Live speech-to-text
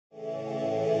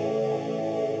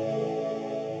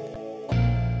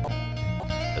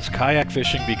As kayak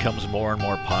fishing becomes more and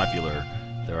more popular,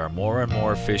 there are more and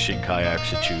more fishing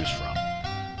kayaks to choose from.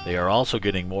 They are also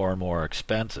getting more and more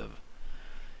expensive.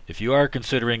 If you are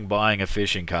considering buying a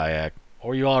fishing kayak,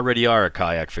 or you already are a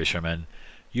kayak fisherman,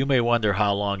 you may wonder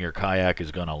how long your kayak is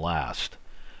going to last.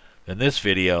 In this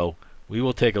video, we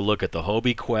will take a look at the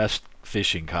Hobie Quest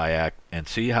fishing kayak and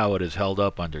see how it has held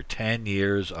up under 10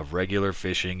 years of regular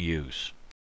fishing use.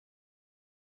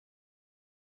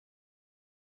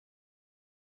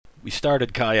 We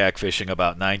started kayak fishing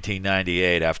about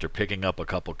 1998 after picking up a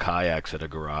couple kayaks at a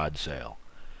garage sale.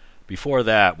 Before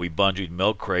that, we bungeed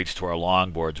milk crates to our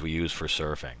longboards we used for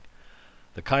surfing.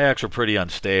 The kayaks were pretty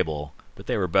unstable, but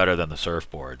they were better than the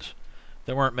surfboards.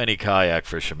 There weren't many kayak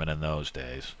fishermen in those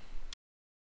days.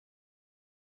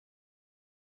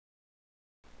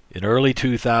 In early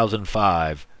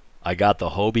 2005, I got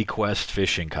the Hobie Quest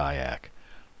fishing kayak.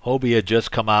 Hobie had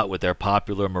just come out with their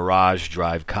popular Mirage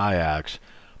Drive kayaks,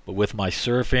 but with my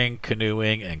surfing,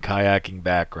 canoeing, and kayaking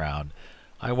background,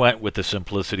 I went with the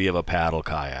simplicity of a paddle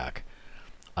kayak.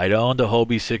 I'd owned a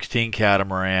Hobie 16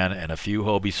 catamaran and a few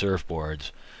Hobie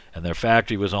surfboards, and their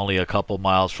factory was only a couple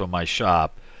miles from my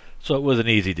shop, so it was an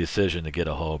easy decision to get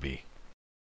a Hobie.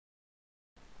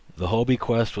 The Hobie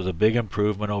Quest was a big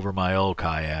improvement over my old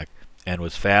kayak, and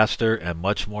was faster and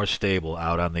much more stable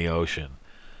out on the ocean.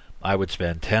 I would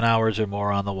spend 10 hours or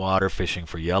more on the water fishing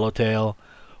for yellowtail,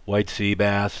 white sea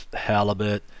bass,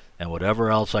 halibut, and whatever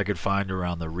else I could find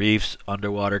around the reefs,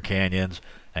 underwater canyons,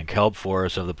 and kelp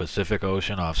forests of the Pacific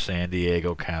Ocean off San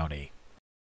Diego County.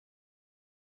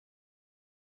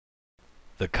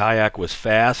 The kayak was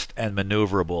fast and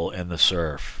maneuverable in the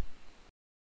surf.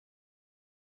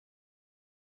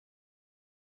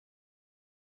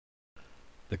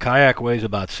 The kayak weighs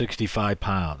about 65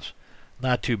 pounds.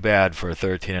 Not too bad for a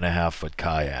 13.5-foot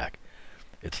kayak.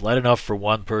 It's light enough for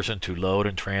one person to load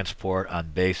and transport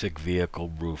on basic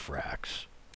vehicle roof racks.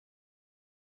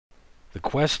 The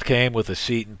Quest came with a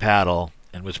seat and paddle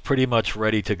and was pretty much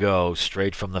ready to go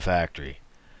straight from the factory.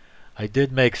 I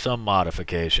did make some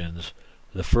modifications,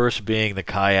 the first being the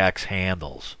kayak's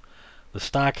handles. The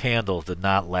stock handles did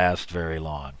not last very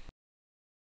long.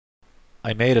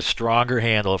 I made a stronger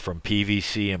handle from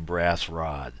PVC and brass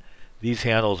rod. These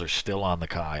handles are still on the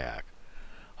kayak.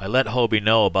 I let Hobie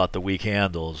know about the weak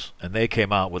handles, and they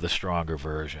came out with a stronger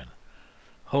version.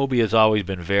 Hobie has always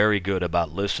been very good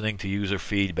about listening to user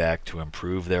feedback to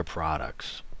improve their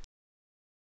products.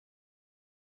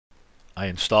 I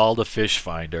installed a fish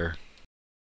finder,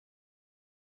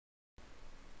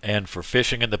 and for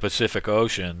fishing in the Pacific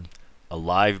Ocean, a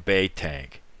live bait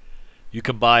tank. You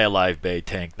can buy a live bait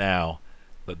tank now,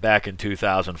 but back in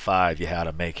 2005 you had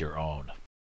to make your own.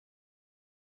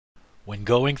 When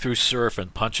going through surf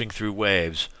and punching through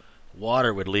waves,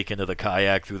 water would leak into the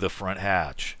kayak through the front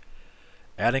hatch.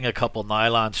 Adding a couple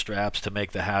nylon straps to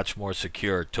make the hatch more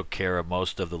secure took care of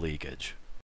most of the leakage.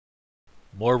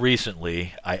 More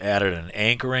recently, I added an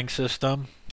anchoring system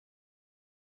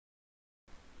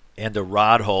and a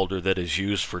rod holder that is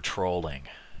used for trolling.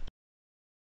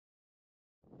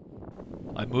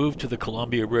 I moved to the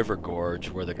Columbia River Gorge,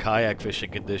 where the kayak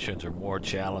fishing conditions are more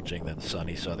challenging than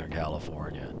sunny Southern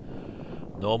California.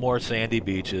 No more sandy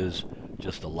beaches,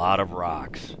 just a lot of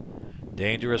rocks,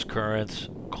 dangerous currents,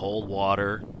 cold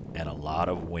water, and a lot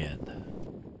of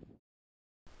wind.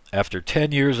 After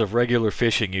 10 years of regular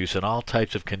fishing use in all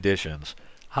types of conditions,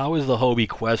 how is the Hobie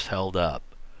Quest held up?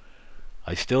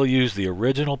 I still use the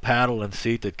original paddle and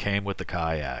seat that came with the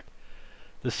kayak.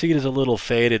 The seat is a little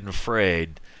faded and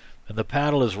frayed, and the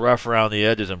paddle is rough around the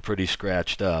edges and pretty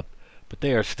scratched up, but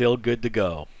they are still good to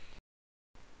go.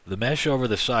 The mesh over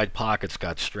the side pockets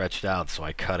got stretched out, so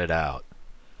I cut it out.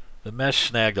 The mesh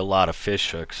snagged a lot of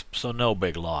fish hooks, so no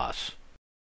big loss.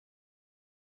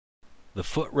 The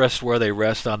footrests where they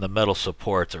rest on the metal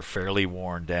supports are fairly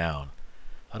worn down.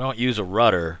 I don't use a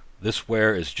rudder. This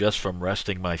wear is just from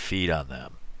resting my feet on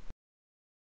them.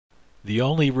 The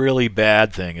only really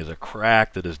bad thing is a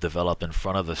crack that has developed in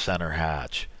front of the center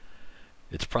hatch.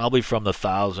 It's probably from the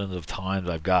thousands of times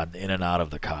I've gotten in and out of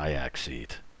the kayak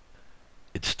seat.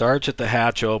 It starts at the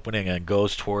hatch opening and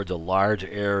goes towards a large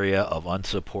area of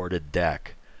unsupported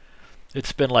deck.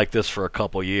 It's been like this for a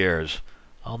couple years.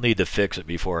 I'll need to fix it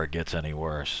before it gets any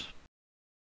worse.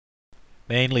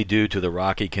 Mainly due to the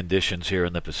rocky conditions here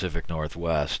in the Pacific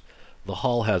Northwest, the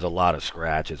hull has a lot of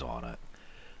scratches on it.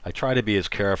 I try to be as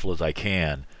careful as I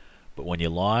can, but when you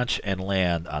launch and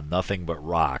land on nothing but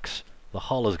rocks, the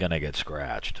hull is going to get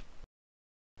scratched.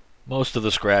 Most of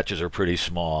the scratches are pretty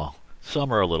small.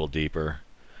 Some are a little deeper.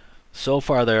 So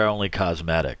far they are only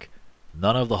cosmetic.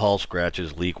 None of the hull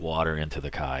scratches leak water into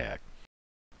the kayak.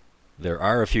 There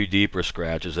are a few deeper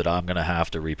scratches that I'm going to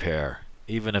have to repair,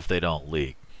 even if they don't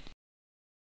leak.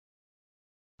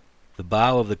 The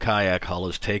bow of the kayak hull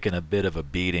has taken a bit of a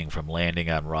beating from landing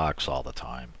on rocks all the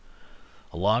time.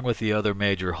 Along with the other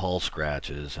major hull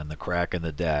scratches and the crack in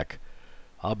the deck,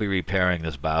 I'll be repairing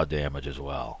this bow damage as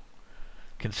well.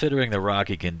 Considering the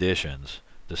rocky conditions,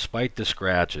 despite the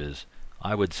scratches,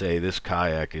 I would say this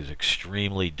kayak is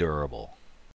extremely durable.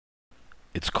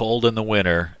 It's cold in the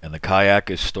winter, and the kayak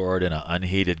is stored in an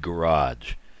unheated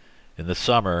garage. In the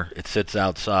summer, it sits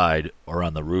outside or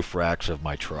on the roof racks of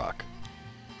my truck.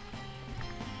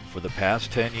 For the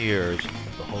past 10 years,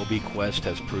 the Hobie Quest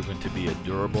has proven to be a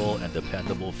durable and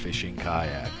dependable fishing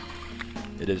kayak.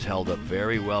 It has held up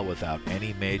very well without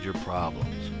any major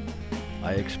problems.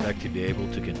 I expect to be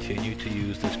able to continue to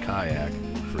use this kayak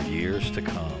for years to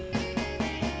come.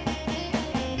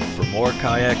 For more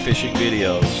kayak fishing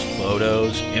videos,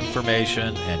 photos,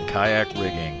 information, and kayak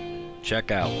rigging,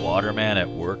 check out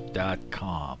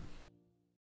watermanatwork.com.